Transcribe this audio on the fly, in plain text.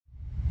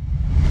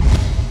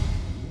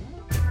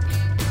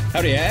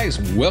Howdy,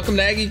 Ags. Welcome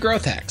to Aggie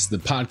Growth Hacks, the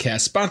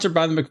podcast sponsored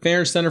by the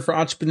McFerrin Center for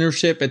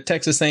Entrepreneurship at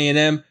Texas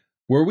A&M,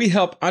 where we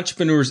help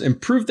entrepreneurs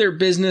improve their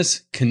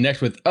business,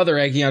 connect with other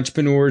Aggie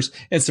entrepreneurs,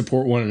 and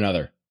support one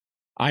another.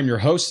 I'm your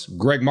host,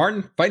 Greg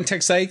Martin, Fighting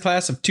Texas Aggie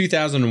class of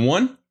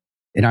 2001.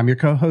 And I'm your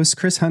co-host,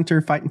 Chris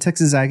Hunter, Fighting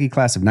Texas Aggie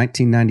class of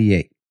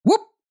 1998. Whoop!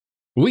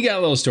 We got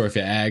a little story for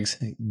you,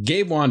 Ags.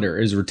 Gabe Wander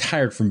is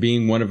retired from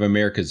being one of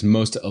America's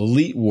most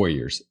elite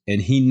warriors,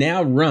 and he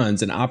now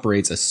runs and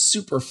operates a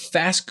super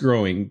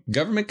fast-growing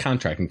government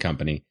contracting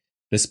company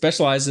that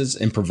specializes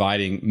in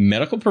providing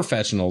medical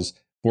professionals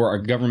for our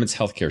government's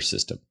healthcare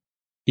system.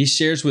 He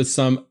shares with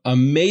some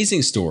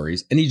amazing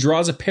stories, and he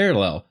draws a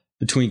parallel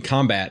between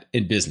combat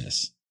and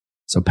business.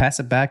 So pass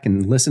it back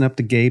and listen up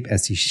to Gabe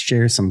as he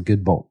shares some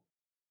good bolt.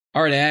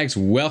 All right, Ags,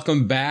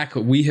 welcome back.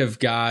 We have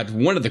got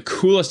one of the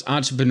coolest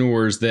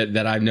entrepreneurs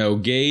that I know.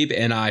 Gabe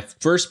and I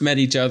first met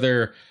each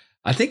other,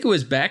 I think it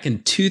was back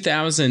in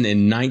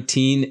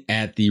 2019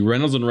 at the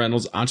Reynolds &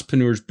 Reynolds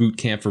Entrepreneurs Boot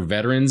Camp for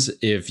Veterans.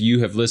 If you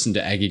have listened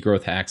to Aggie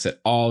Growth Hacks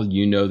at all,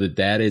 you know that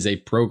that is a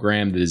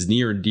program that is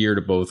near and dear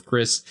to both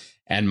Chris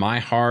and my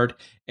heart.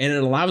 And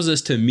it allows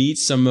us to meet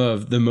some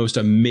of the most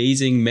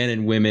amazing men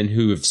and women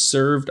who have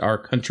served our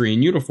country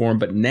in uniform,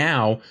 but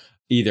now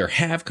either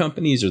have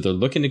companies or they're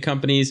looking to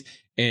companies.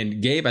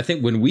 And Gabe, I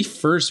think when we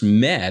first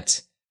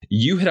met,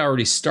 you had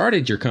already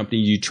started your company.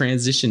 You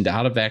transitioned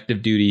out of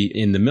active duty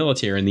in the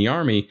military, in the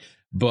Army,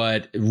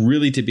 but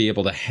really to be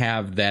able to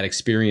have that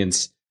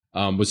experience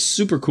was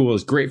super cool. It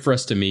was great for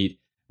us to meet.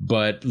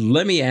 But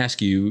let me ask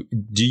you,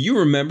 do you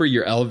remember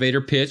your elevator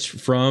pitch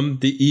from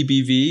the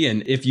EBV?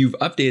 And if you've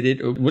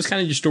updated, what's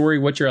kind of your story?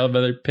 What's your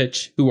elevator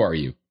pitch? Who are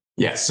you?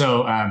 Yeah.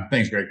 So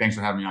thanks, Greg. Thanks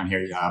for having me on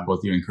here,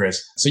 both you and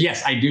Chris. So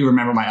yes, I do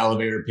remember my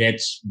elevator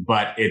pitch,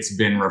 but it's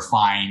been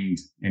refined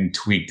and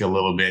tweaked a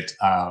little bit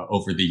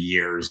over the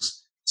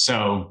years. So,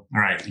 all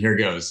right, here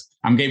goes.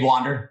 I'm Gabe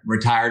Wander,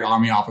 retired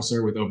Army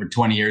officer with over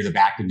 20 years of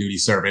active duty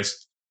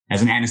service.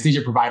 As an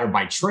anesthesia provider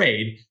by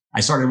trade, I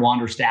started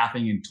Wander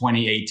Staffing in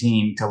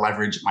 2018 to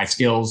leverage my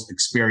skills,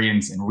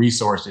 experience, and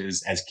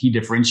resources as key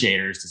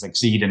differentiators to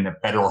succeed in the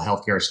federal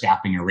healthcare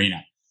staffing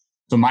arena.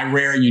 So my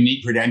rare and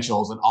unique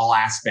credentials in all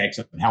aspects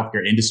of the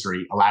healthcare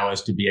industry allow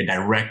us to be a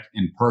direct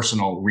and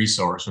personal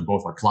resource for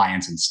both our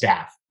clients and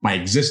staff. My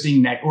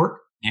existing network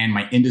and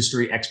my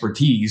industry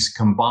expertise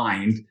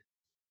combined,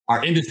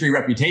 our industry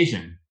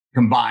reputation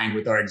combined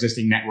with our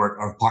existing network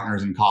of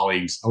partners and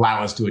colleagues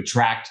allow us to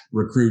attract,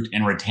 recruit,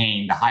 and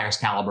retain the highest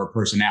caliber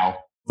personnel,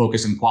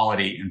 focus on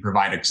quality, and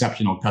provide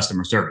exceptional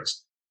customer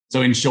service.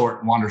 So in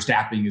short, Wander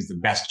Staffing is the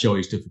best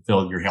choice to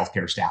fulfill your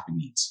healthcare staffing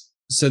needs.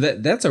 So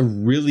that's a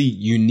really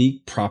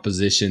unique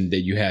proposition that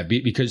you have,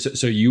 because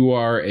so you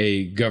are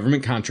a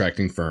government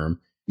contracting firm,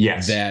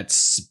 yes, that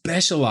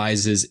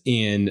specializes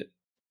in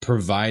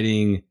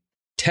providing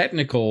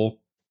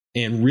technical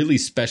and really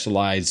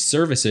specialized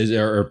services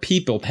or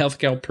people,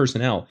 healthcare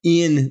personnel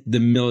in the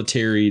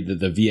military,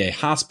 the VA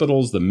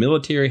hospitals, the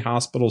military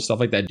hospitals, stuff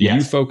like that. Do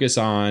you focus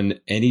on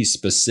any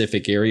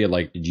specific area?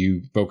 Like, did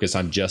you focus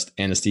on just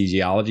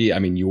anesthesiology? I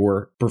mean,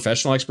 your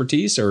professional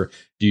expertise, or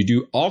do you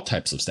do all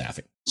types of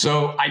staffing?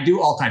 So I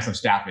do all types of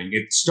staffing.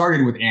 It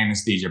started with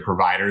anesthesia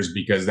providers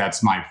because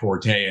that's my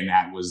forte. And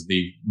that was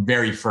the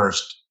very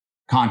first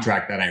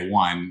contract that I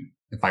won.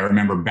 If I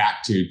remember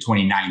back to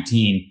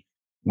 2019,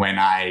 when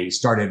I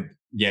started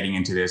getting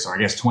into this, or I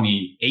guess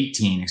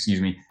 2018,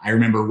 I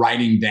remember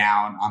writing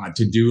down on a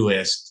to-do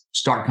list,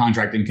 start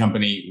contracting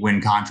company,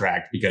 win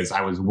contract, because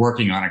I was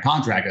working on a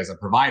contract as a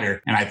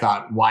provider. And I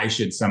thought, why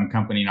should some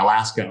company in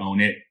Alaska own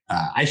it?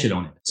 I should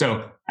own it.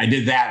 So I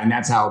did that. And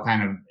that's how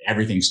kind of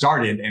everything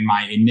started. And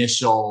my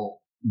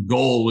initial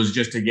goal was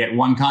just to get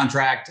one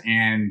contract.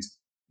 And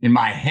in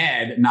my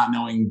head, not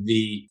knowing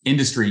the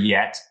industry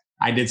yet,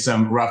 I did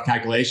some rough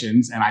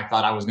calculations and I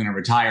thought I was going to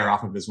retire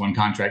off of this one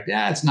contract.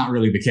 Yeah, it's not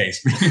really the case.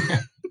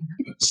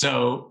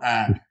 So,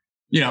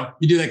 you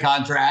do that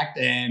contract,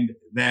 and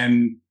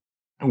then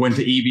I went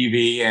to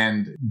EBV,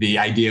 and the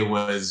idea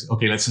was,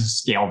 okay, let's just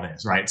scale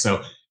this, right?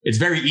 So it's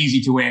very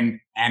easy to win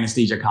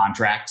anesthesia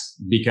contracts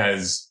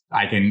because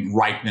I can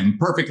write them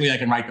perfectly. I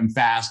can write them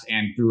fast.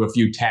 And through a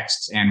few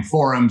texts and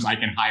forums, I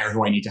can hire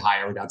who I need to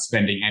hire without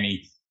spending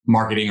any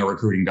marketing or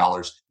recruiting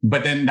dollars.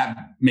 But then that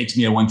makes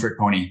me a one-trick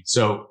pony.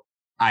 So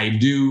I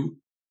do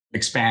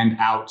expand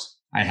out.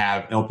 I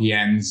have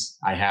LPNs,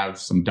 I have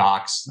some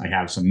docs, I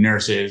have some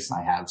nurses,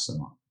 I have some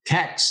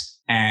techs,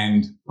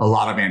 and a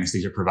lot of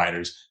anesthesia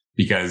providers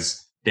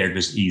because they're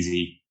just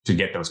easy to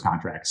get those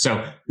contracts.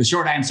 So the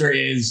short answer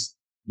is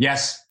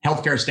yes,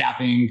 healthcare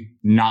staffing,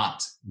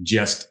 not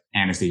just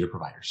anesthesia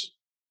providers.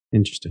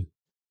 Interesting.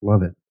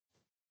 Love it.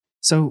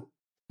 So,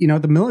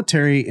 the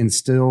military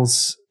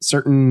instills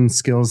certain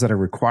skills that are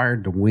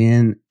required to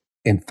win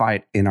and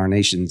fight in our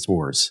nation's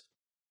wars.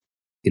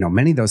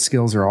 Many of those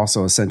skills are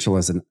also essential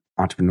as an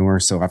entrepreneur.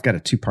 So I've got a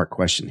two-part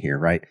question here,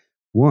 right?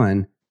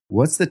 One,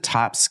 what's the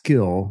top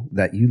skill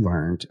that you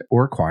learned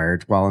or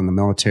acquired while in the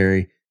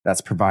military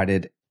that's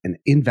provided and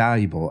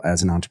invaluable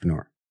as an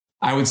entrepreneur?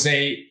 I would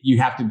say you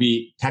have to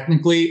be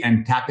technically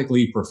and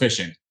tactically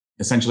proficient,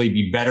 essentially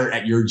be better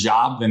at your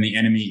job than the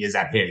enemy is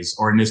at his,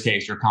 or in this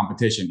case, your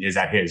competition is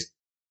at his.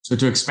 So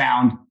to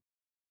expound,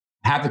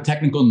 have the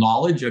technical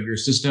knowledge of your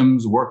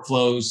systems,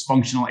 workflows,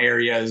 functional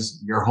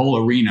areas, your whole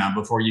arena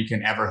before you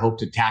can ever hope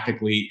to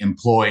tactically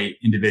employ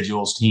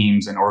individuals,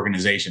 teams, and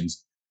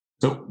organizations.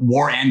 So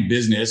war and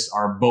business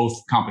are both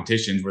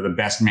competitions where the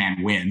best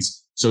man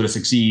wins. So to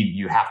succeed,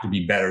 you have to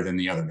be better than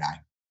the other guy.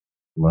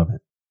 Love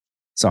it.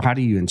 So how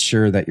do you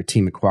ensure that your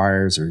team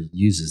acquires or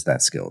uses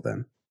that skill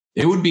then?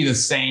 It would be the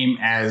same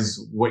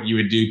as what you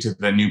would do to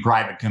the new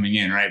private coming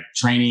in, right?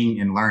 Training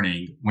and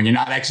learning. When you're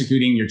not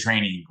executing, you're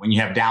training. When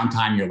you have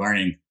downtime, you're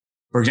learning.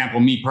 For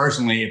example, me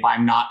personally, if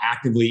I'm not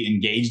actively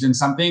engaged in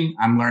something,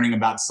 I'm learning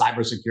about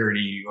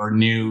cybersecurity or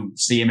new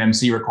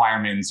CMMC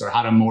requirements or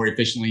how to more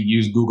efficiently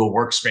use Google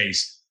Workspace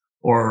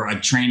or a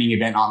training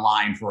event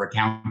online for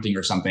accounting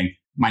or something.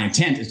 My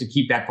intent is to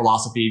keep that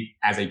philosophy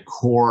as a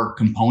core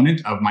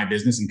component of my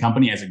business and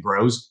company as it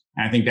grows.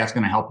 And I think that's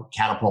going to help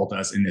catapult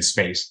us in this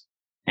space.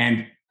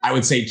 And I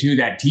would say too,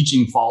 that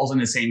teaching falls in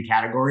the same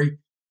category.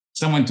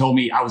 Someone told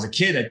me I was a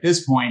kid at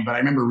this point, but I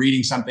remember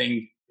reading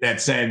something that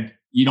said,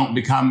 you don't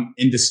become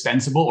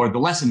indispensable, or the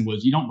lesson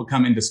was you don't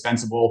become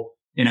indispensable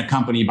in a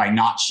company by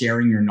not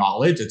sharing your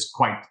knowledge. It's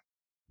quite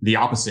the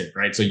opposite,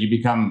 right? So you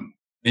become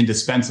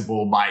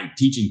indispensable by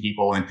teaching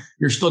people, and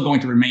you're still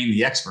going to remain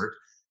the expert.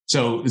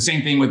 So the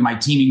same thing with my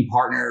teaming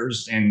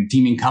partners and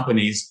teaming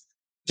companies.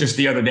 Just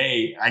the other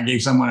day, I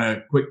gave someone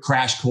a quick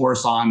crash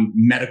course on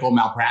medical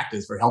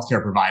malpractice for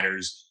healthcare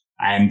providers.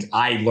 And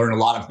I learn a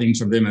lot of things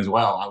from them as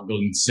well. I'll go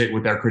and sit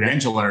with their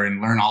credentialer and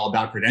learn all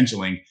about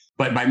credentialing.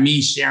 But by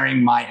me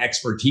sharing my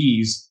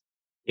expertise,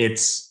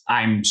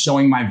 I'm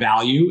showing my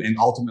value and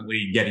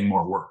ultimately getting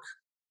more work.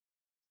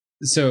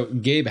 So,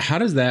 Gabe, how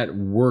does that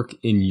work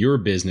in your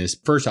business?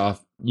 First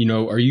off,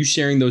 are you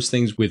sharing those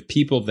things with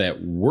people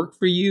that work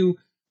for you?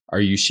 Are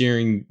you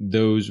sharing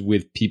those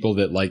with people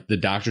that, like the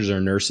doctors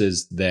or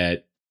nurses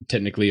that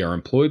technically are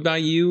employed by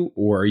you?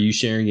 Or are you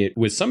sharing it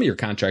with some of your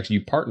contracts? You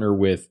partner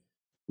with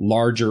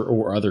larger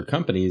or other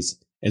companies.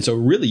 And so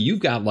really you've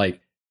got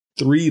like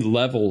 3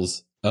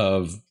 levels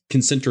of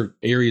concentric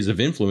areas of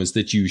influence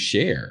that you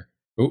share.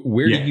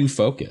 Where do you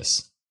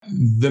focus?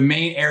 The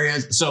main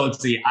areas. So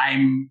let's see,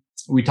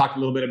 we talked a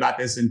little bit about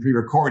this in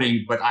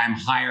pre-recording, but I've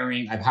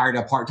hired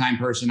a part-time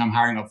person. I'm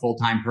hiring a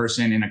full-time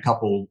person in a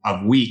couple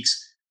of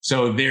weeks.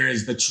 So there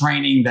is the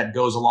training that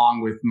goes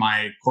along with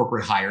my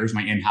corporate hires,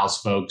 my in-house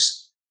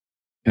folks,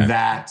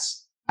 that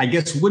I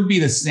guess would be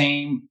the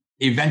same,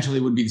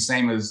 eventually would be the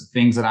same as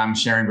things that I'm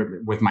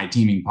sharing with my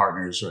teaming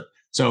partners.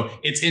 So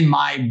it's in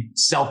my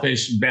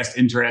selfish best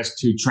interest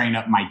to train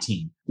up my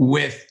team.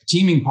 With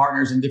teaming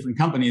partners in different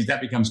companies,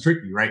 that becomes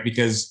tricky, right?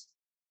 Because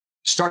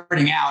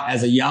starting out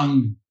as a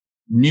young,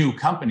 new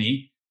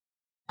company,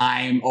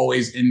 I'm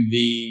always in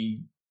the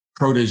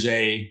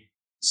protege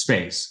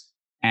space.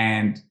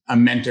 And a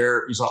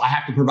mentor, so I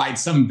have to provide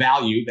some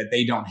value that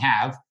they don't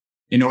have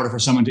in order for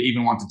someone to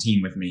even want to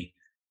team with me.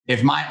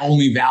 If my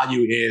only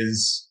value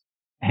is,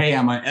 hey,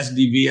 I'm an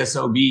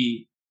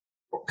SDVSOB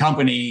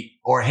company,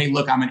 or hey,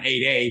 look, I'm an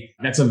 8A,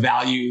 that's a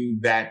value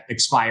that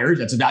expires.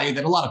 That's a value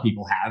that a lot of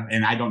people have.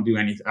 And I don't do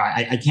anything.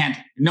 I can't,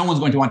 no one's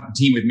going to want to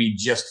team with me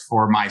just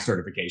for my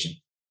certification.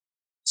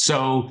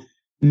 So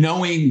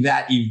knowing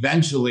that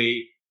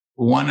eventually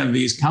one of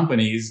these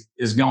companies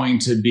is going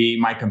to be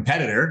my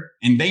competitor,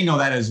 and they know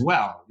that as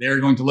well. They're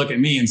going to look at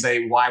me and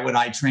say, why would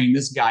I train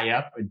this guy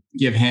up and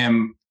give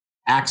him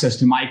access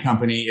to my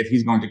company if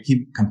he's going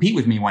to compete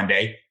with me one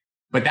day?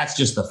 But that's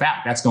just the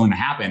fact. That's going to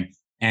happen.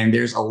 And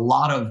there's a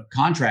lot of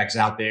contracts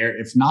out there,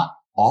 if not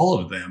all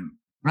of them,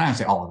 I'm not going to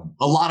say all of them,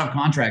 a lot of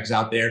contracts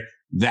out there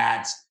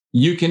that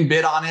you can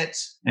bid on it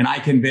and I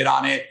can bid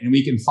on it and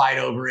we can fight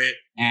over it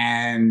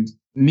and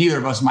neither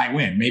of us might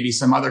win. Maybe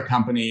some other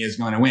company is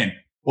going to win.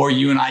 Or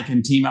you and I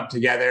can team up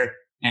together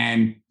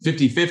and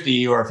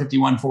 50-50 or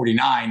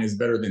 51-49 is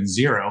better than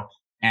 0.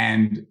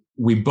 And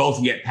we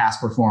both get past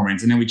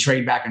performance. And then we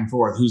trade back and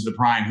forth. Who's the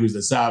prime? Who's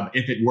the sub?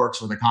 If it works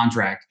for the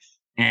contract.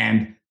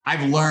 And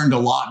I've learned a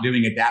lot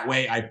doing it that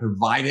way. I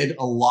provided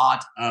a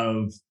lot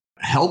of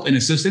help and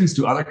assistance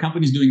to other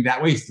companies doing it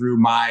that way through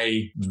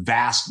my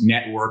vast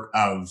network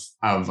of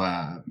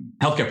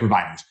healthcare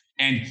providers.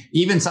 And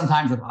even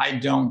sometimes if I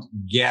don't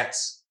get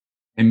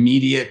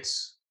immediate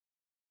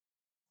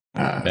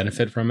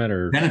benefit from it,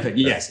 or benefit,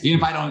 yes. Even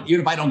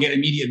if I don't get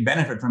immediate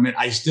benefit from it,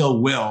 I still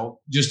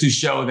will, just to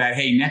show that,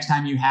 hey, next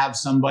time you have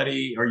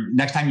somebody or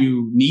next time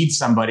you need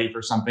somebody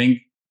for something,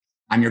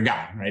 I'm your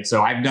guy, right?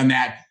 So I've done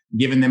that,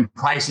 given them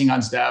pricing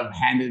on stuff,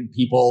 handed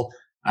people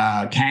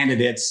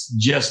candidates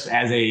just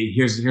as a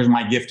here's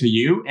my gift to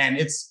you, and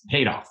it's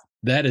paid off.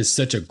 That is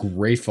such a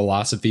great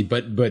philosophy,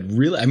 but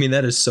really, I mean,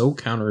 that is so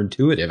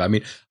counterintuitive. I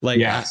mean, like,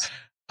 yes.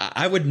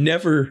 I would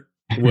never.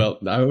 Well,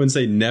 I wouldn't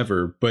say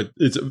never, but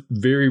it's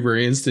very rare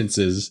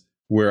instances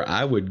where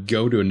I would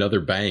go to another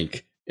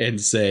bank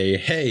and say,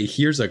 hey,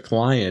 here's a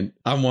client.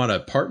 I want to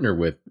partner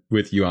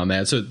with you on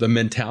that. So the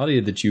mentality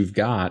that you've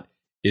got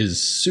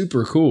is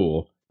super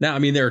cool. Now, I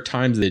mean, there are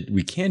times that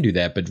we can do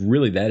that, but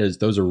really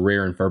those are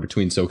rare and far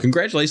between. So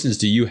congratulations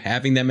to you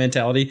having that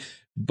mentality.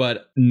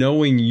 But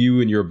knowing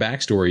you and your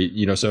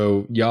backstory,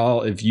 so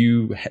y'all, if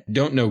you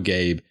don't know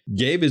Gabe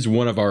is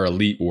one of our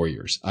elite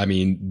warriors. I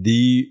mean,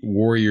 the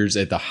warriors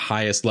at the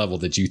highest level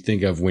that you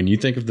think of when you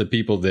think of the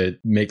people that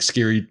make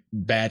scary,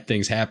 bad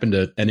things happen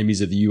to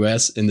enemies of the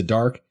U.S. in the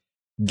dark.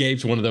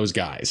 Gabe's one of those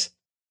guys.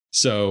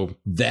 So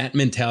that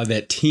mentality,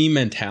 that team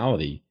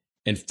mentality,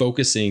 and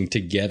focusing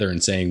together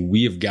and saying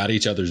we have got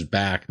each other's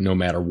back no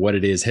matter what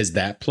it is, has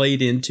that played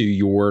into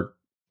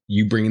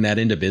you bringing that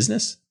into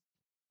business?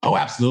 Oh,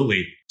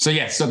 absolutely. So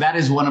that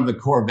is one of the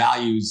core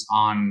values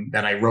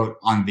that I wrote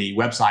on the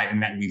website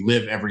and that we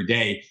live every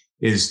day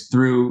is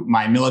through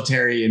my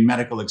military and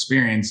medical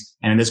experience.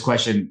 And in this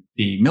question,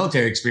 the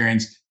military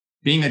experience,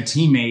 being a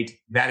teammate,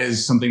 that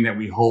is something that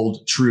we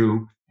hold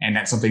true. And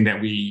that's something that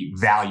we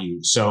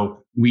value.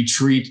 So we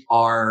treat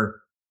our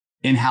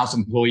in-house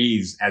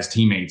employees as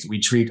teammates. We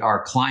treat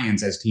our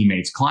clients as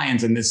teammates.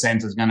 Clients in this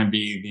sense is going to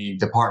be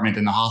the department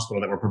in the hospital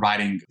that we're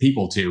providing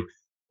people to,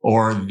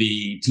 or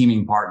the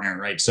teaming partner,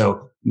 right?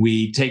 So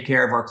we take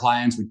care of our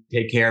clients, we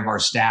take care of our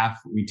staff,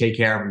 we take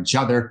care of each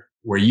other.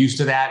 We're used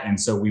to that. And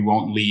so we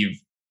won't leave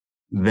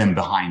them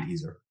behind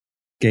either.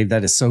 Gabe,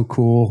 that is so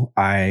cool.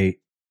 I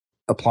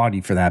applaud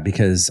you for that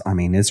because, I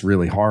mean, it's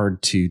really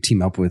hard to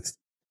team up with,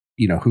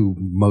 who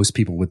most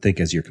people would think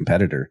as your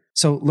competitor.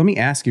 So let me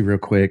ask you real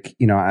quick,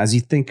 as you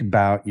think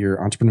about your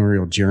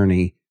entrepreneurial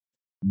journey,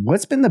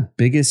 what's been the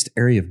biggest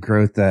area of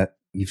growth that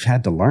you've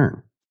had to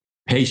learn?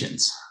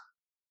 Patience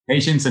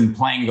and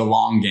playing the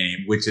long game,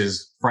 which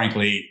is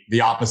frankly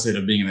the opposite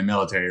of being in the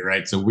military,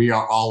 right? So we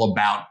are all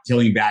about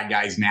killing bad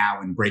guys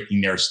now and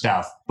breaking their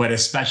stuff. But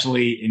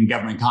especially in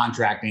government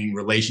contracting,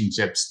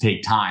 relationships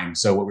take time.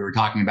 So what we were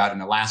talking about in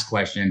the last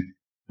question,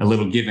 a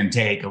little give and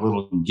take, a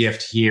little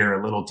gift here,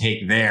 a little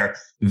take there,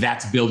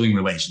 that's building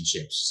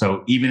relationships.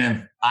 So even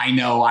if I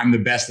know I'm the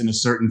best in a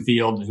certain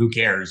field, who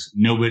cares?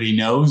 Nobody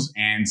knows.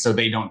 And so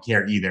they don't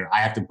care either. I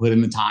have to put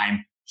in the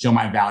time, show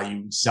my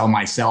value, sell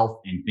myself,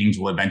 and things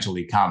will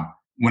eventually come.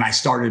 When I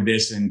started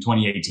this in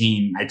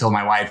 2018, I told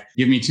my wife,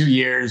 give me 2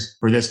 years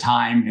for this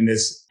time and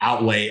this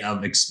outlay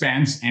of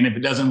expense. And if it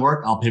doesn't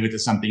work, I'll pivot to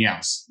something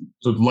else.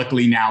 So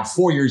luckily now,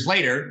 4 years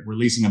later, we're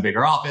leasing a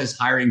bigger office,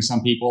 hiring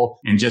some people.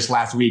 And just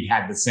last week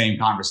had the same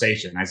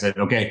conversation. I said,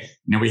 okay,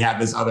 now we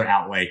have this other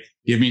outlay.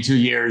 Give me 2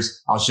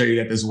 years. I'll show you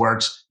that this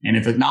works. And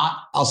if it's not,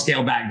 I'll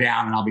scale back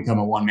down and I'll become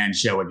a one-man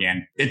show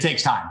again. It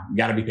takes time. You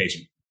got to be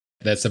patient.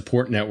 That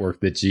support network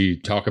that you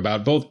talk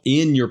about, both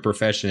in your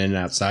profession and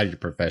outside your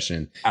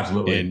profession.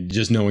 Absolutely. And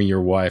just knowing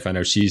your wife, I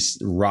know she's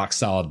rock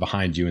solid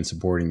behind you and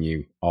supporting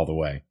you all the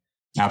way.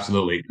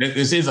 Absolutely.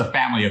 This is a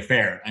family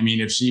affair. I mean,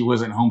 if she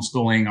wasn't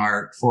homeschooling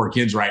our 4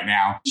 kids right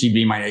now, she'd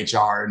be my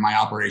HR and my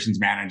operations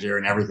manager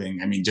and everything.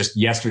 I mean, just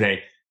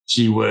yesterday,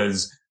 she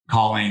was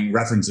calling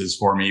references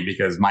for me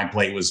because my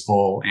plate was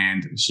full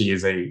and she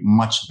is a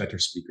much better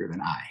speaker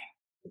than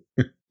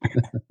I.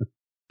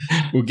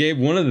 Well, Gabe,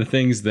 one of the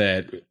things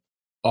that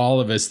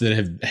all of us that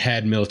have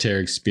had military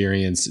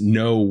experience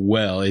know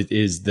well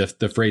is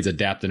the phrase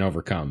adapt and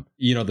overcome.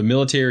 The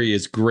military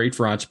is great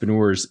for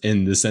entrepreneurs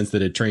in the sense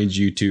that it trains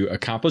you to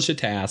accomplish a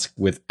task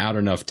without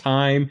enough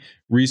time,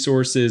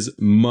 resources,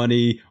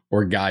 money,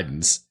 or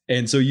guidance.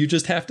 And so you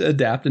just have to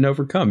adapt and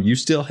overcome. You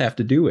still have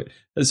to do it.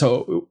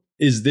 So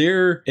is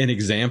there an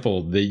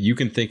example that you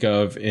can think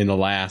of in the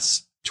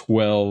last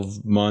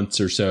 12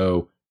 months or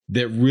so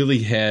that really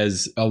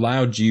has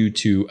allowed you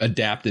to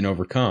adapt and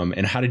overcome?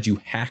 And how did you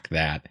hack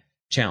that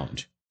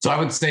challenge? So I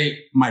would say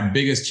my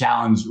biggest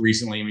challenge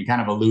recently, and we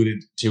kind of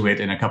alluded to it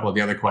in a couple of the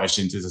other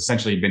questions, has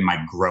essentially been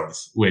my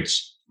growth,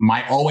 which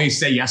my always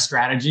say yes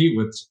strategy,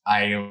 which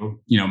I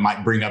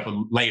might bring up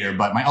later,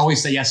 but my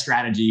always say yes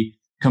strategy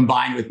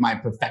combined with my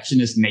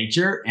perfectionist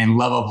nature and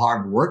love of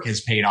hard work has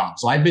paid off.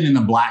 So I've been in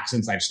the black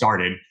since I've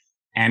started,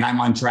 and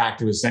I'm on track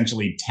to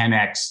essentially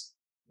 10x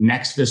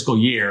next fiscal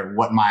year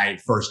what my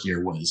first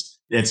year was.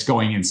 It's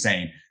going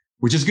insane,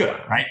 which is good,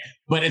 right?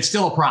 But it's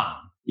still a problem,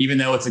 even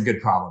though it's a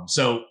good problem.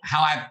 So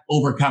how I've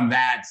overcome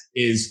that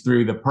is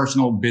through the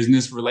personal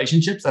business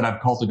relationships that I've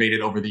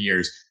cultivated over the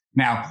years.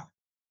 Now,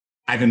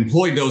 I've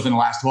employed those in the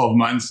last 12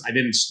 months. I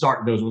didn't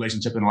start those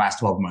relationships in the last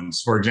 12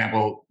 months. For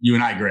example, you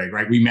and I, Greg,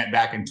 right? We met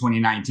back in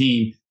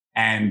 2019,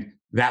 and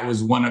that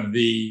was one of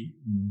the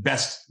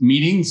best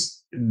meetings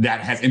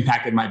that has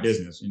impacted my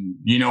business. And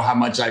you know how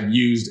much I've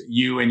used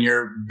you and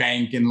your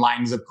bank and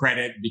lines of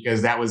credit,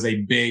 because that was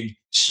a big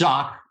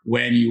shock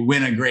when you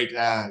win a great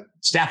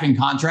staffing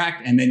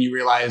contract and then you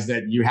realize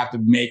that you have to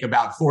make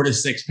about 4 to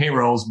 6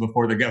 payrolls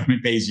before the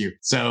government pays you.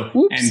 So,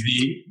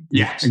 exactly.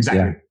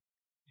 Yeah.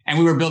 And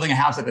we were building a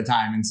house at the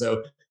time. And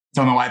so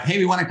told my wife, hey,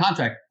 we won a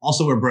contract.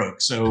 Also, we're broke.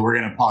 So we're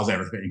going to pause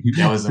everything.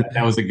 That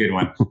was a good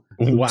one.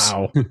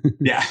 Wow.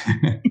 Yeah.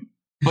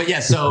 But yeah,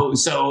 so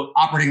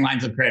operating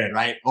lines of credit,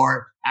 right?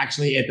 Or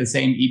actually at the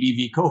same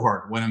EBV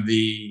cohort, one of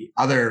the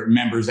other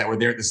members that were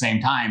there at the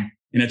same time,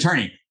 an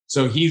attorney.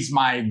 So he's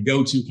my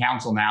go-to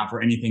counsel now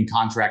for anything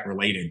contract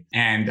related.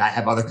 And I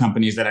have other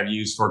companies that I've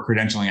used for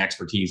credentialing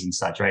expertise and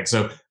such, right?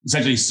 So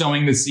essentially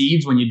sowing the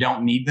seeds when you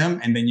don't need them,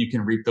 and then you can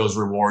reap those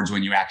rewards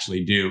when you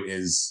actually do,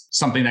 is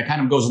something that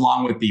kind of goes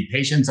along with the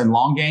patience and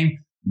long game.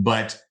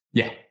 But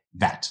yeah,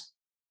 that.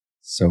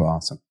 So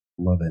awesome.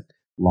 Love it.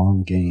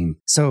 Long game.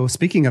 So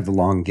speaking of the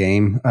long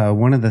game,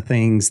 one of the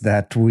things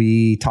that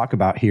we talk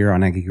about here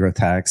on Aggie Growth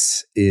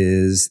Hacks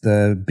is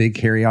the big,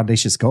 hairy,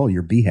 audacious goal,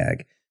 your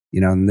BHAG.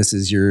 And this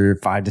is your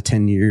 5 to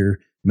 10 year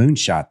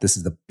moonshot. This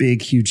is the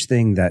big, huge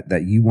thing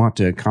that you want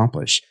to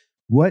accomplish.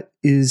 What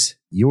is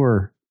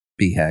your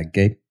BHAG,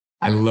 Gabe?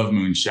 I love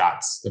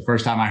moonshots. The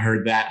first time I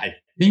heard that, I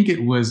think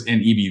it was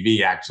in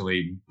EBV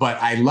actually,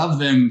 but I love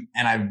them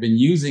and I've been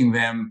using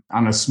them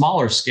on a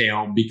smaller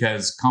scale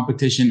because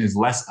competition is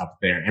less up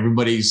there.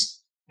 Everybody's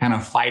kind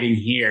of fighting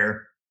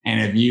here. And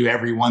if you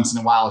every once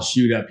in a while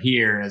shoot up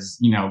here as,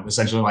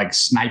 essentially like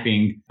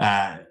sniping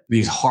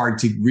these hard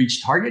to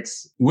reach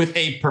targets with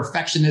a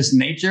perfectionist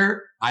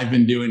nature, I've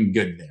been doing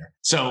good there.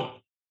 So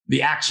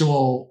the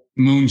actual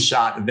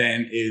moonshot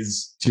then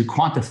is to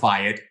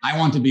quantify it. I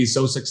want to be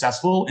so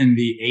successful in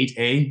the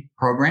 8A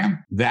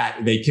program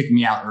that they kick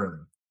me out early.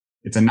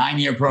 It's a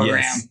 9-year program.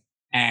 Yes.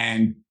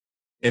 And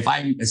if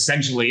I'm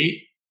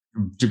essentially,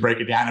 to break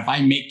it down, if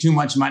I make too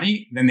much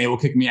money, then they will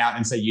kick me out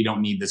and say, you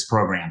don't need this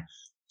program.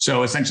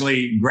 So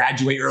essentially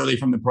graduate early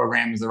from the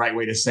program is the right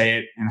way to say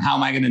it. And how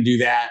am I going to do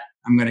that?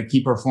 I'm going to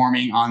keep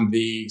performing on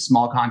the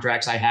small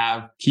contracts I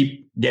have,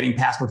 keep getting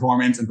past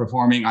performance and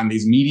performing on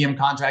these medium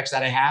contracts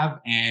that I have,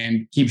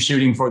 and keep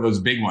shooting for those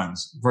big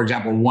ones. For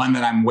example, one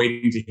that I'm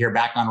waiting to hear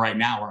back on right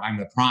now, where I'm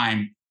the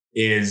prime,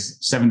 is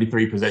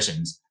 73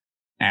 positions.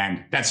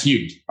 And that's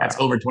huge. That's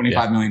over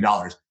 $25 million.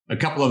 A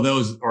couple of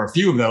those or a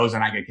few of those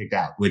and I get kicked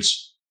out,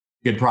 which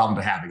good problem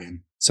to have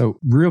again. So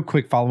real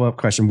quick follow-up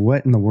question.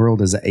 What in the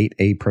world is an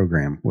 8A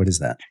program? What is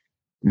that?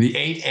 The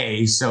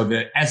 8A, so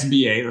the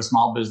SBA, the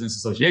Small Business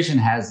Association,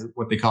 has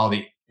what they call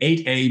the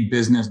 8A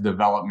Business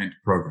Development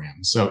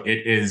Program. So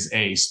it is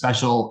a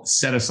special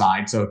set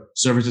aside. So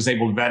service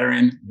disabled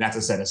veteran, that's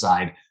a set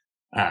aside.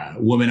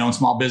 Woman-owned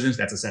small business,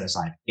 that's a set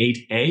aside.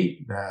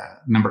 8A, the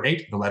number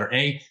 8, the letter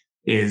A,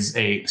 is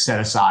a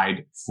set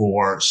aside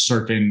for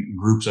certain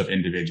groups of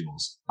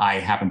individuals. I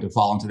happen to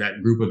fall into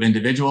that group of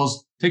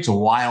individuals. It takes a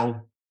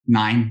while,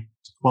 9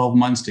 to 12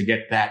 months to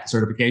get that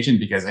certification,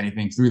 because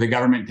anything through the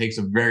government takes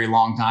a very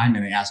long time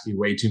and they ask you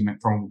way too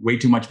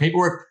much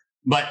paperwork.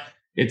 But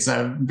it's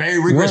a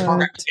very rigorous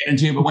program to get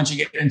into. But once you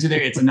get into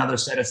there, it's another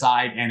set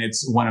aside, and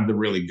it's one of the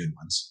really good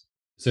ones.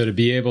 So to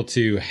be able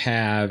to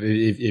have,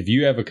 if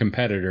you have a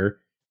competitor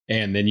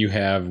and then you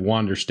have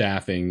Wander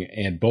Staffing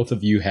and both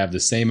of you have the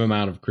same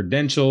amount of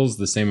credentials,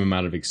 the same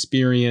amount of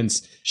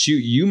experience,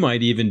 shoot, you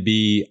might even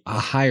be a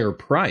higher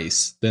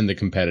price than the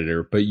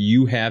competitor, but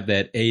you have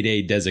that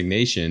 8A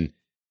designation.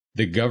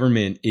 The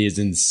government is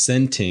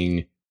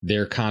incenting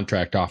their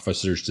contract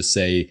officers to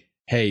say,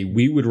 hey,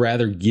 we would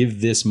rather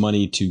give this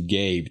money to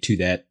Gabe, to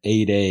that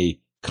 8A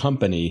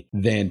company,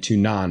 than to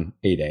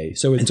non-8A.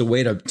 So it's a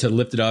way to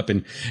lift it up.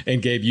 And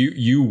Gabe,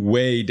 you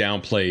way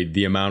downplayed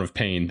the amount of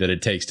pain that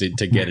it takes to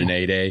get an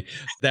 8A.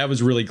 That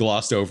was really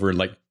glossed over in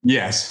like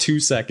 2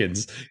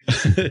 seconds.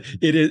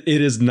 It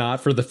is not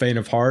for the faint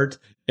of heart.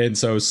 And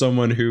so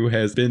someone who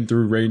has been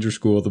through Ranger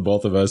School, the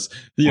both of us,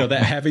 that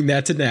having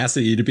that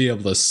tenacity to be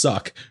able to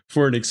suck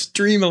for an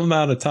extreme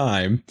amount of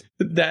time,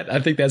 that I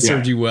think that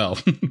served you well.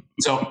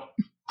 So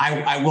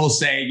I will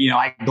say,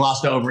 I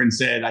glossed over and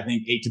said, I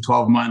think 8 to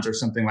 12 months or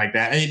something like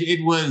that.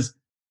 It was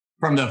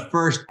from the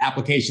first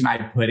application I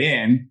put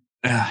in,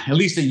 at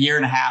least a year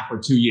and a half or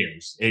 2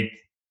 years. It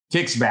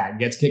gets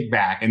kicked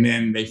back. And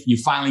then you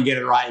finally get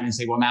it right and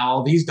say, well, now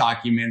all these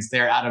documents,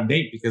 they're out of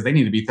date because they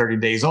need to be 30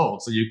 days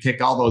old. So you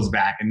kick all those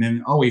back. And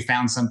then, we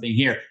found something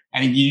here.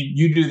 And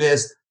you do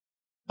this,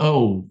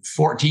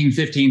 14,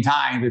 15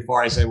 times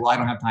before I say, well, I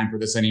don't have time for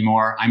this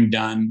anymore. I'm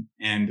done.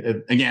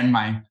 And again,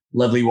 my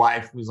lovely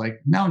wife was like,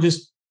 no,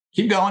 just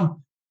keep going.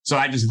 So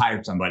I just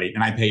hired somebody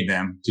and I paid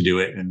them to do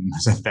it. And I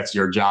said, that's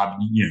your job.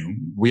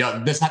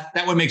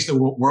 That what makes the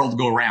world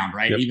go round,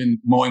 right? Yep. Even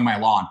mowing my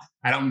lawn.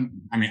 I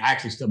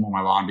actually still mow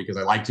my lawn because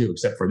I like to,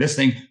 except for this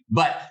thing.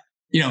 But,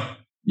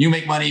 you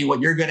make money,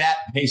 what you're good at,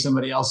 pay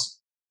somebody else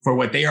for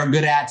what they are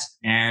good at.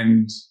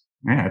 And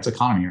it's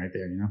economy right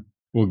there,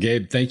 Well,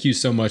 Gabe, thank you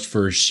so much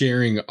for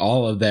sharing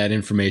all of that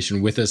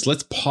information with us.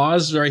 Let's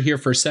pause right here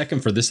for a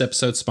second for this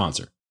episode's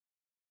sponsor.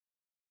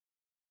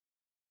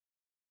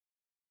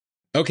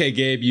 Okay,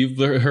 Gabe, you've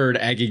heard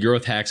Aggie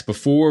Growth Hacks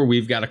before.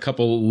 We've got a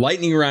couple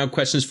lightning round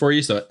questions for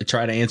you. So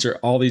try to answer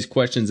all these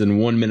questions in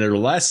 1 minute or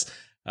less.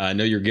 I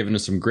know you're giving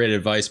us some great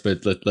advice,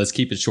 but let's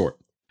keep it short.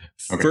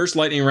 Okay. First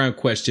lightning round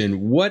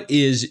question. What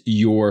is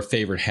your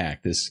favorite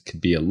hack? This could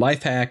be a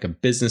life hack, a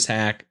business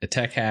hack, a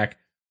tech hack.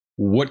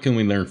 What can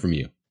we learn from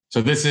you?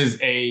 So this is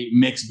a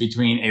mix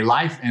between a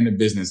life and a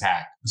business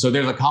hack. So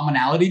there's a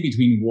commonality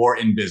between war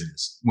and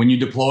business. When you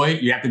deploy,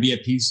 you have to be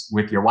at peace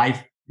with your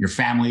wife, your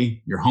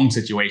family, your home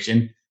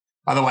situation.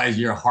 Otherwise,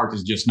 your heart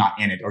is just not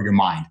in it, or your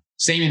mind.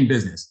 Same in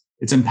business.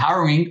 It's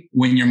empowering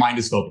when your mind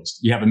is focused.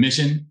 You have a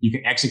mission, you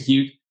can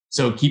execute.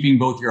 So keeping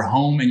both your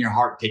home and your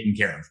heart taken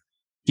care of.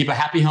 Keep a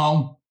happy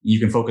home. You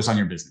can focus on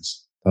your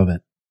business. Love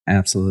it.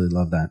 Absolutely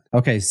love that.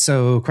 Okay.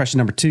 So question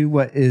number 2,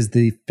 what is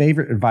the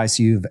favorite advice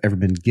you've ever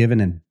been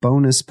given, and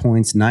bonus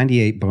points,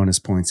 98 bonus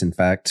points, in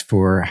fact,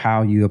 for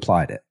how you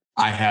applied it?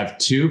 I have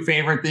 2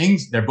 favorite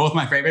things. They're both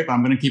my favorite, but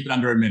I'm going to keep it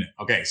under a minute.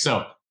 Okay.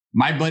 So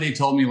my buddy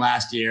told me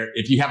last year,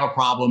 if you have a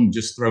problem,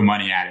 just throw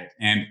money at it.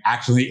 And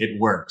actually it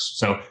works.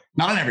 So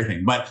not on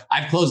everything, but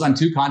I've closed on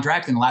 2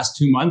 contracts in the last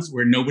 2 months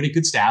where nobody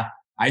could staff.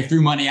 I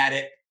threw money at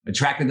it,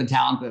 attracted the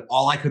talent that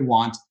all I could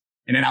want.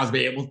 And then I was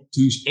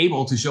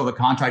able to show the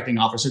contracting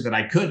officer that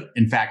I could,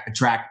 in fact,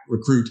 attract,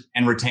 recruit,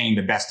 and retain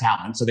the best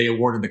talent. So they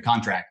awarded the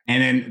contract.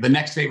 And then the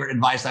next favorite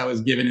advice I was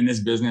given in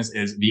this business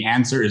is the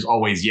answer is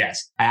always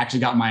yes. I actually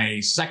got my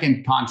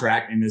second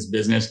contract in this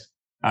business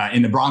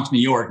in the Bronx,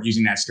 New York,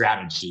 using that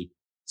strategy.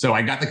 So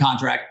I got the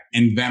contract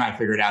and then I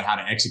figured out how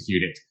to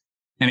execute it.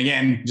 And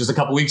again, just a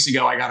couple of weeks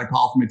ago, I got a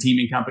call from a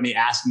teaming company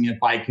asking if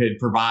I could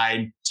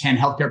provide 10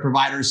 healthcare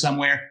providers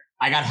somewhere.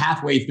 I got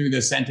halfway through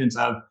the sentence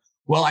of,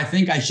 well, I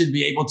think I should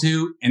be able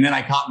to. And then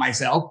I caught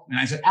myself and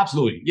I said,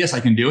 absolutely. Yes,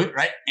 I can do it.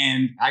 Right.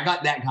 And I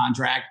got that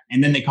contract.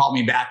 And then they called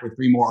me back with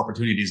 3 more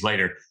opportunities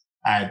later.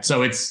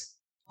 So it's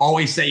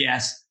always say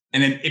yes.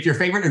 And then if your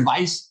favorite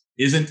advice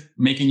isn't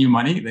making you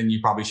money, then you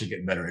probably should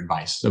get better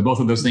advice. So both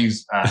of those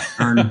things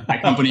earn my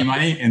company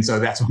money. And so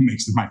that's what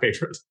makes them my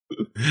favorite.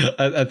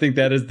 I think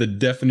that is the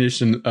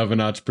definition of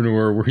an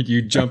entrepreneur, where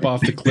you jump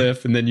off the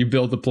cliff and then you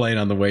build the plane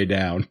on the way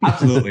down.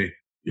 Absolutely.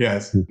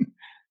 Yes.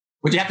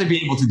 But you have to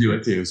be able to do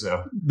it too.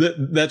 So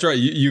that's right.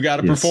 You got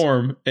to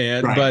perform,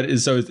 and right. But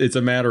so it's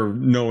a matter of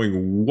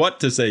knowing what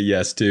to say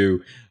yes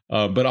to,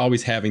 but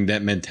always having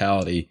that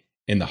mentality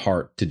in the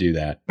heart to do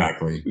that.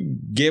 Exactly.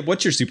 Gabe,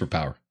 what's your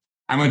superpower?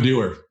 I'm a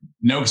doer.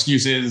 No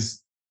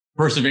excuses.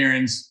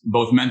 Perseverance,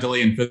 both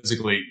mentally and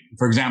physically.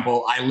 For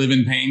example, I live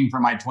in pain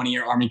from my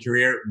 20-year Army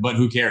career, but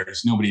who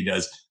cares? Nobody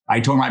does.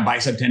 I tore my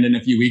bicep tendon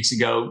a few weeks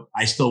ago.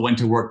 I still went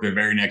to work the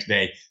very next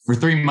day. For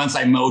 3 months,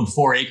 I mowed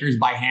 4 acres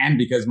by hand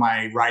because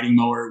my riding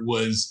mower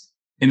was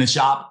in the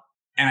shop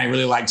and I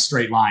really liked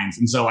straight lines.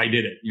 And so I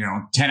did it,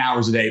 10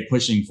 hours a day,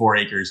 pushing 4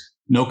 acres,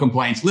 no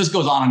complaints. List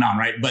goes on and on,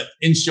 right? But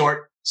in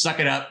short, suck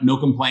it up, no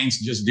complaints,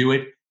 just do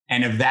it.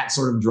 And if that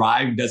sort of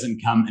drive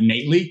doesn't come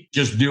innately,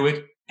 just do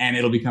it and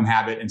it'll become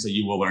habit. And so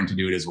you will learn to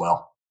do it as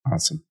well.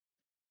 Awesome.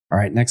 All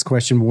right. Next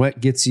question.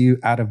 What gets you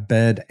out of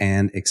bed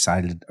and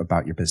excited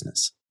about your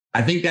business?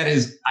 I think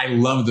I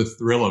love the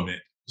thrill of it.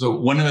 So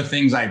one of the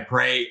things I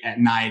pray at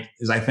night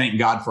is I thank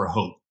God for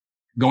hope.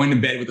 Going to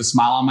bed with a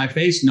smile on my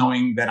face,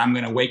 knowing that I'm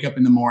going to wake up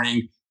in the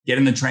morning, get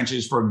in the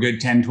trenches for a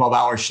good 10,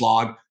 12-hour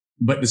slog,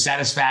 but the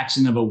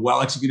satisfaction of a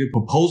well-executed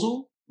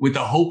proposal with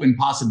the hope and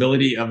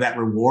possibility of that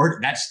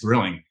reward, that's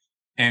thrilling.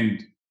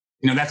 And,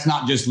 that's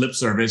not just lip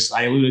service.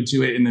 I alluded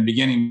to it in the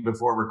beginning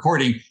before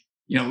recording.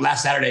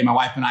 Last Saturday, my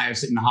wife and I were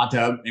sitting in the hot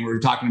tub and we were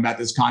talking about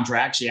this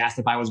contract. She asked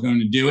if I was going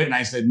to do it. And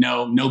I said,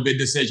 no bid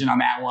decision on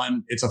that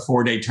one. It's a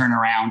 4-day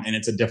turnaround and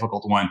it's a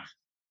difficult one.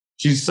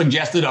 She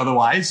suggested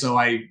otherwise. So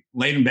I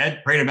laid in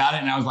bed, prayed about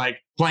it. And I was like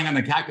playing on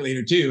the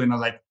calculator too. And I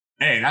was like,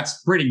 hey,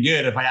 that's pretty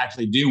good if I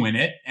actually do win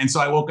it. And so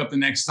I woke up the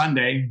next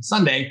Sunday,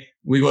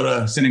 we go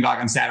to synagogue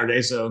on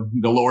Saturday. So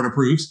the Lord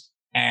approves.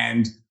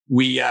 And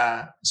we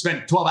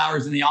spent 12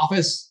 hours in the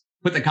office,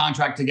 put the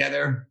contract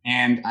together,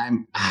 and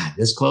I'm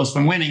this close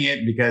from winning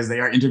it because they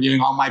are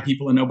interviewing all my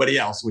people and nobody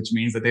else, which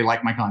means that they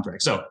like my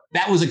contract. So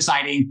that was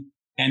exciting.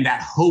 And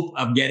that hope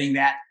of getting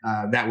that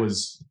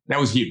was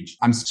huge.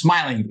 I'm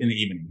smiling in the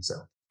evening. So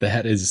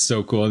that is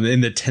so cool. And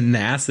then the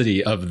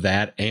tenacity of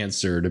that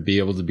answer to be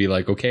able to be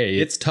like, okay,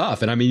 it's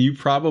tough. And I mean, you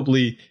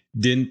probably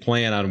didn't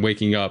plan on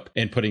waking up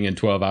and putting in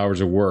 12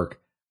 hours of work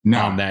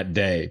on that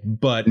day.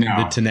 But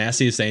the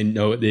tenacity of saying,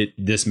 no,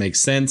 this makes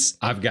sense.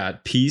 I've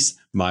got peace.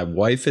 My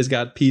wife has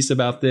got peace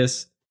about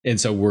this. And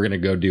so we're going to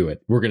go do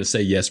it. We're going to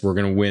say, yes, we're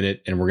going to win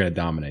it and we're going to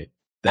dominate.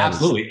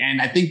 Absolutely. And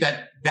I think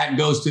that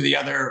goes to the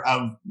other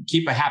of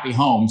keep a happy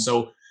home.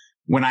 So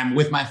when I'm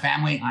with my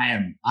family,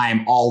 I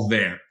am all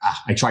there.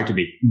 I try to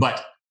be,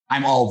 but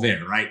I'm all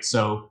there, right?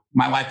 So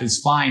my wife is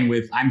fine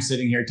with I'm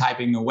sitting here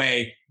typing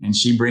away and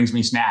she brings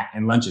me snack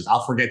and lunches.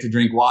 I'll forget to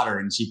drink water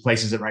and she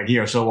places it right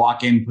here. So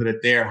walk in, put it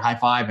there, high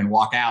five and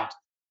walk out,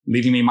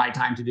 leaving me my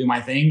time to do my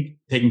thing,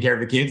 taking care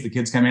of the kids. The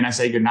kids come in, I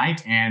say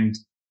goodnight and,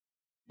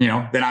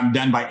 then I'm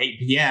done by 8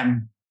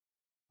 p.m.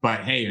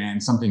 But hey,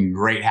 man, something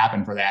great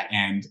happened for that.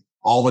 And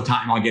all the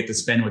time I'll get to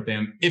spend with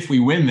them. If we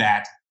win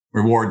that,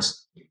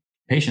 rewards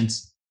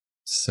patience.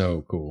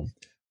 So cool.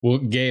 Well,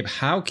 Gabe,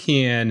 how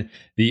can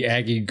the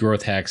Aggie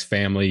Growth Hacks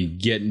family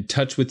get in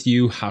touch with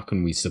you? How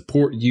can we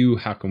support you?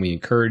 How can we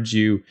encourage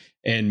you?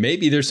 And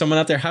maybe there's someone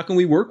out there. How can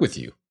we work with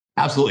you?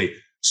 Absolutely.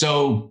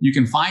 So you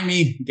can find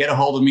me, get a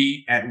hold of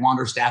me at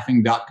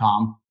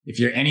wanderstaffing.com. If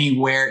you're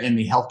anywhere in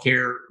the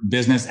healthcare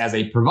business as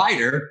a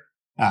provider,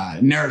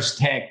 nurse,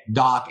 tech,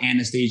 doc,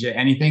 anesthesia,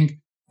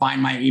 anything,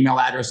 find my email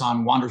address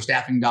on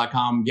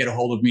wanderstaffing.com. Get a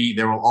hold of me.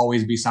 There will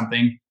always be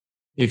something.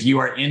 if you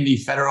are in the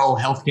federal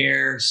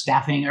healthcare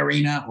staffing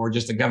arena or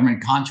just the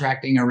government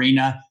contracting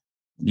arena,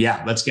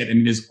 yeah, let's get,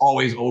 and there's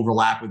always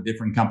overlap with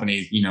different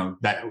companies,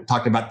 that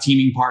talked about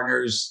teaming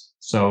partners.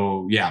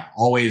 So yeah,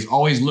 always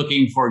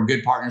looking for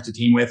good partners to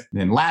team with.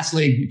 And then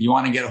lastly, if you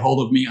want to get a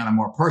hold of me on a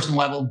more personal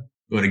level,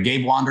 go to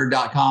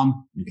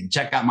gabewander.com. You can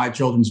check out my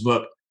children's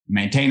book,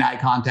 Maintain Eye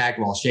Contact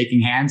While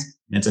Shaking Hands.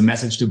 And it's a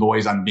message to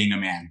boys on being a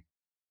man.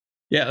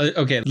 Yeah.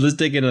 Okay. Let's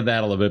dig into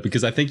that a little bit,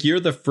 because I think you're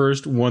the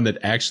first one that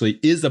actually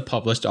is a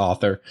published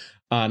author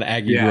on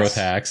Aggie Growth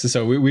Hacks.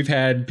 So we've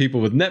had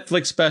people with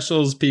Netflix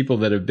specials, people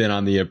that have been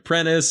on The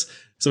Apprentice.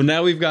 So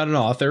now we've got an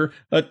author.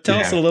 Tell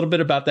us a little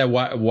bit about that.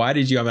 Why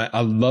did you? I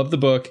love the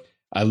book.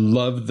 I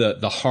love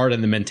the heart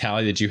and the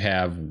mentality that you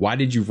have. Why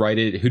did you write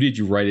it? Who did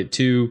you write it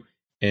to?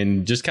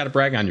 And just kind of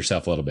brag on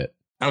yourself a little bit.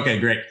 Okay,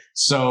 great.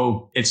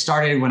 So it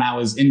started when I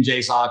was in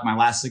JSOC, my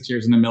last 6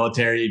 years in the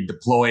military,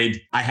 deployed.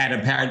 I had a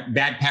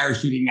bad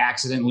parachuting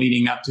accident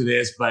leading up to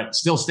this, but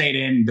still stayed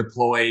in,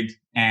 deployed,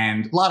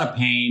 and a lot of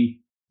pain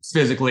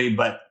physically,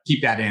 but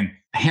keep that in.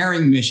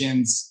 Herring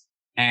missions,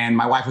 and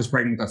my wife was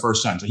pregnant with our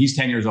first son. So he's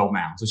 10 years old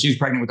now. So she was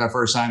pregnant with our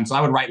first son. So I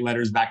would write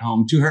letters back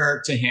home to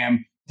her, to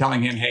him,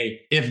 telling him,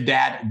 hey, if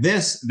dad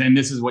this, then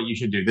this is what you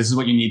should do. This is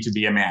what you need to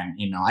be a man.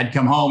 I'd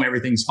come home,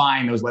 everything's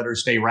fine. Those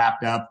letters stay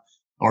wrapped up,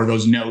 or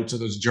those notes or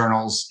those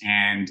journals,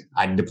 and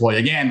I'd deploy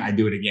again. I'd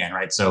do it again,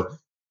 right? So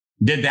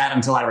did that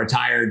until I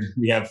retired.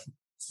 We have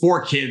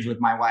 4 kids with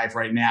my wife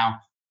right now,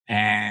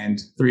 and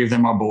 3 of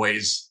them are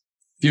boys.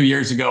 A few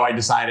years ago, I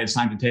decided it's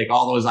time to take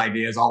all those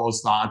ideas, all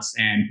those thoughts,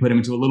 and put them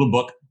into a little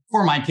book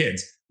for my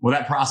kids. Well,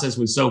 that process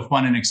was so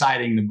fun and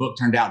exciting. The book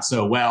turned out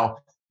so well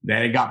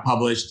that it got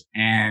published,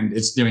 and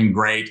it's doing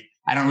great.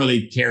 I don't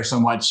really care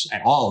so much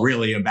at all,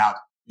 really, about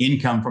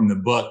income from the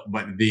book,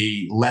 but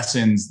the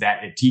lessons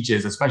that it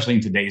teaches, especially in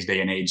today's day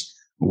and age,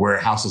 where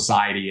how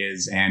society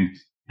is and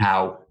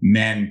how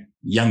men,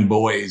 young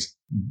boys,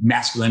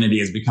 masculinity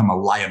has become a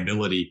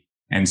liability.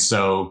 And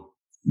so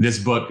this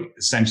book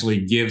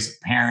essentially gives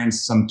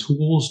parents some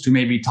tools to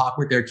maybe talk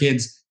with their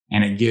kids,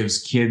 and it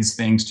gives kids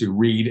things to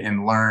read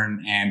and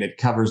learn, and it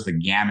covers the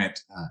gamut.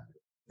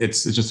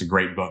 It's just a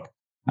great book.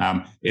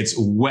 It's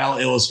well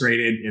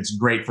illustrated. It's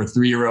great for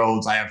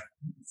 3-year-olds. I have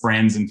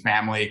friends and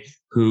family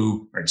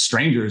or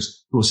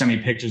strangers who will send me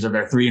pictures of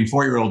their 3 and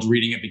 4-year-olds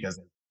reading it because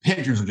the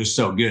pictures are just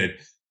so good.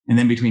 And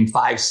then between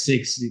 5,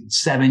 6,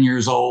 7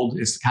 years old,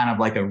 it's kind of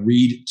like a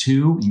read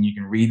to, and you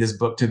can read this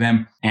book to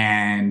them.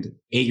 And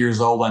 8 years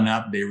old and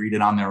up, they read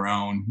it on their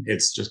own.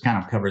 It's just kind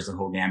of covers the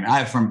whole gamut. I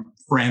have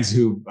friends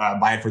who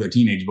buy it for their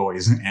teenage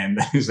boys and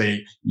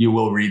say, you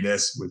will read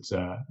this, which,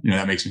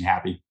 that makes me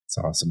happy. It's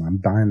awesome. I'm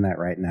buying that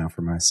right now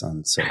for my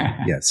son. So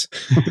yes.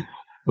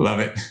 Love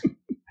it.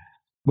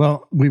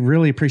 Well, we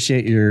really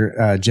appreciate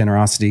your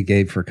generosity,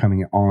 Gabe, for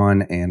coming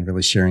on and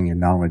really sharing your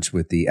knowledge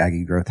with the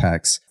Aggie Growth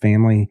Hacks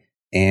family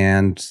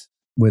and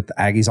with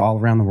Aggies all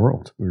around the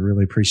world. We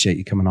really appreciate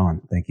you coming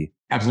on. Thank you.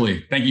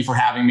 Absolutely. Thank you for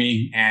having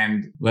me.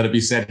 And let it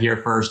be said here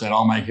first that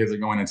all my kids are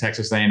going to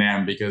Texas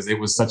A&M because it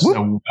was such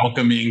a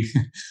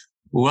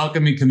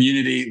welcoming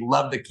community.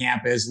 Love the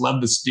campus, love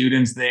the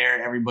students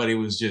there. Everybody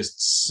was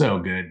just so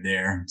good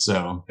there.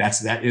 So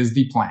that is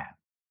the plan.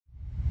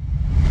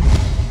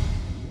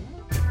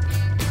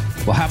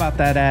 Well, how about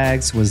that,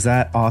 Ags? Was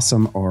that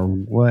awesome or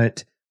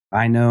what?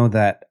 I know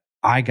that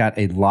I got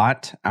a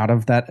lot out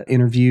of that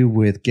interview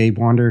with Gabe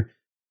Wander.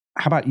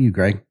 How about you,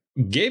 Greg?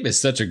 Gabe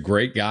is such a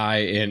great guy,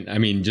 and I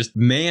mean, just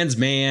man's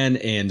man,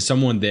 and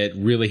someone that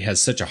really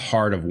has such a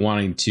heart of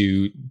wanting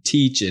to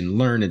teach and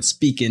learn and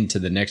speak into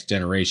the next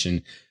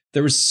generation.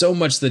 There was so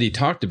much that he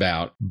talked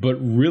about, but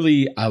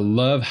really, I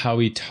love how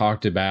he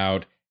talked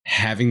about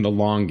having the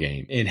long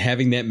game and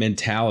having that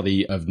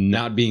mentality of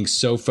not being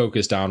so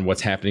focused on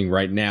what's happening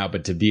right now,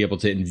 but to be able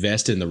to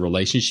invest in the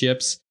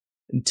relationships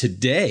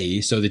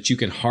today so that you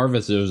can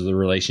harvest those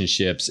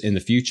relationships in the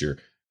future,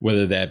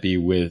 whether that be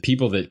with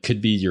people that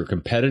could be your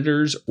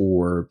competitors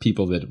or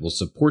people that will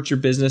support your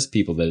business,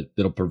 people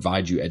that'll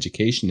provide you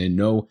education and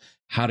know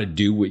how to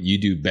do what you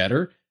do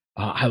better.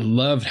 I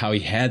loved how he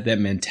had that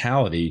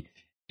mentality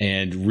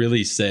and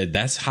really said,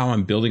 that's how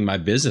I'm building my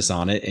business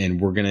on it.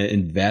 And we're going to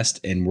invest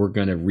and we're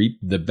going to reap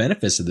the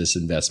benefits of this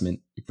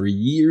investment for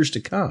years to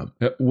come.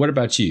 What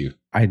about you?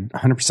 I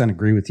 100%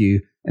 agree with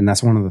you. And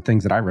that's one of the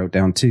things that I wrote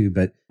down too.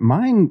 But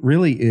mine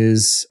really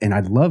is, and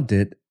I loved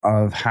it,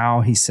 of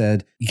how he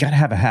said, you got to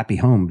have a happy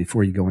home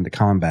before you go into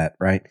combat,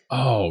 right?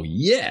 Oh,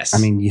 yes. I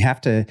mean, you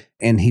have to,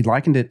 and he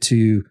likened it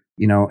to,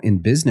 in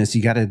business,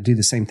 you got to do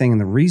the same thing.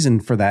 And the reason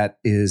for that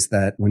is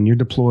that when you're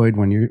deployed,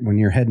 when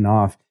you're heading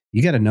off,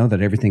 you got to know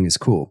that everything is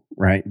cool,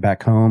 right?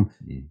 Back home,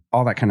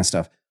 all that kind of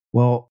stuff.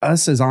 Well,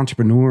 us as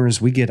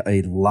entrepreneurs, we get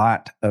a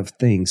lot of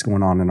things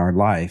going on in our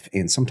life.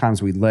 And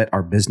sometimes we let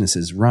our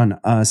businesses run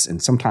us.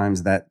 And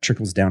sometimes that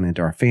trickles down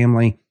into our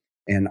family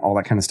and all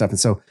that kind of stuff. And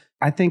so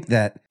I think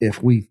that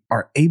if we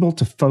are able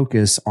to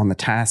focus on the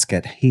task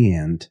at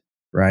hand,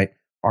 right,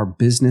 our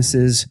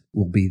businesses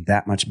will be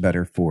that much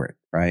better for it.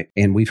 right?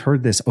 And we've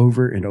heard this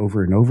over and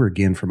over and over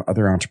again from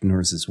other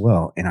entrepreneurs as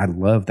well. And I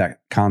love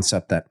that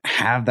concept that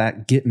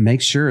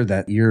make sure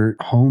that your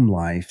home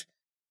life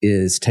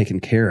is taken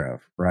care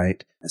of,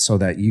 right? So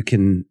that you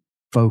can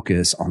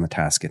focus on the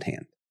task at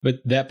hand.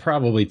 But that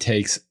probably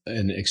takes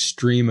an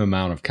extreme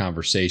amount of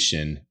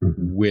conversation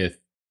with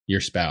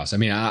your spouse. I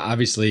mean,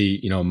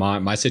 obviously,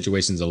 my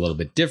situation's a little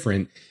bit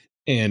different.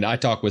 And I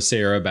talk with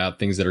Sarah about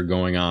things that are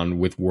going on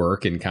with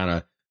work and kind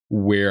of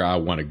where I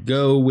want to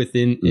go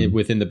within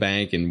the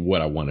bank and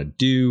what I want to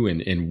do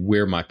and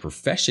where my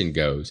profession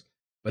goes.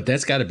 But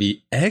that's got to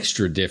be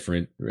extra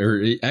different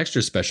or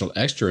extra special,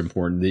 extra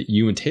important that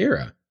you and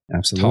Tara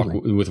absolutely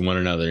talk with one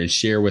another and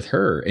share with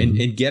her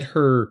and get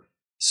her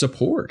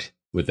support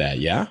with that.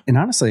 Yeah. And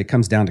honestly, it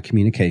comes down to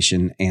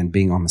communication and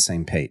being on the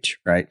same page,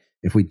 right?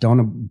 If we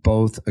don't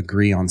both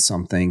agree on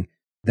something,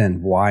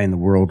 then why in the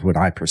world would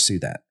I pursue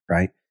that,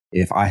 right?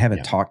 If I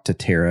haven't talked to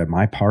Tara,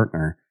 my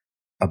partner,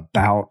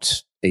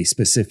 about a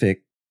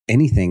specific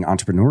anything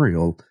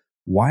entrepreneurial,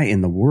 why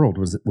in the world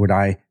would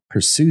I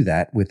pursue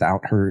that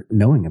without her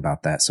knowing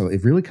about that? So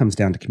it really comes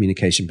down to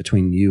communication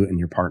between you and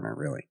your partner,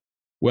 really.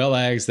 Well,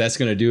 Ags, that's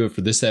going to do it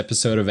for this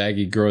episode of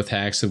Aggie Growth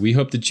Hacks. So we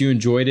hope that you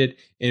enjoyed it.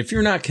 And if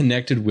you're not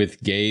connected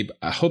with Gabe,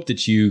 I hope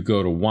that you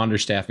go to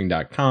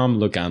wanderstaffing.com,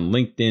 look on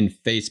LinkedIn,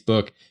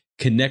 Facebook,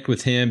 connect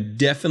with him.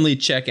 Definitely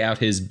check out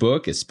his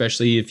book,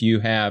 especially if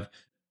you have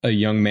a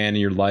young man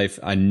in your life.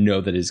 I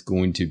know that is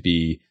going to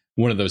be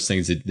one of those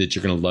things that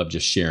you're going to love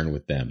just sharing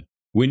with them.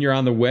 When you're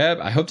on the web,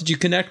 I hope that you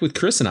connect with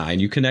Chris and I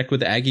and you connect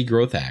with Aggie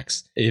Growth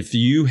Hacks. If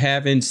you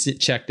haven't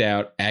checked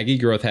out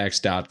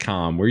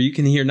aggiegrowthhacks.com, where you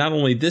can hear not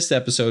only this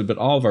episode, but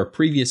all of our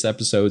previous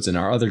episodes and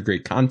our other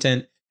great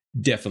content,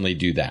 definitely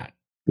do that.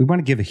 We want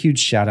to give a huge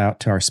shout out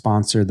to our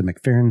sponsor, the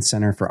McFerrin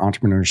Center for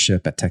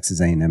Entrepreneurship at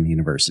Texas A&M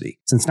University.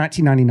 Since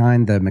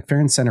 1999, the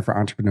McFerrin Center for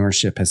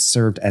Entrepreneurship has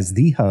served as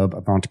the hub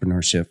of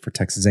entrepreneurship for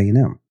Texas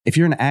A&M. If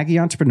you're an Aggie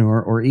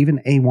entrepreneur or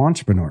even a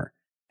wantrepreneur,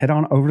 head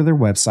on over to their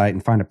website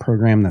and find a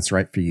program that's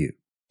right for you.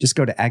 Just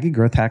go to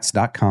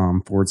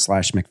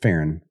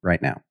aggiegrowthhacks.com/McFerrin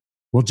right now.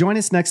 Well, join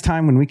us next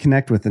time when we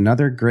connect with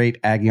another great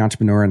Aggie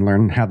entrepreneur and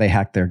learn how they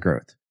hack their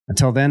growth.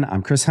 Until then,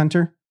 I'm Chris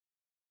Hunter.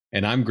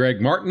 And I'm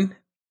Greg Martin.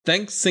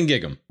 Thanks and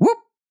gig 'em. Whoop.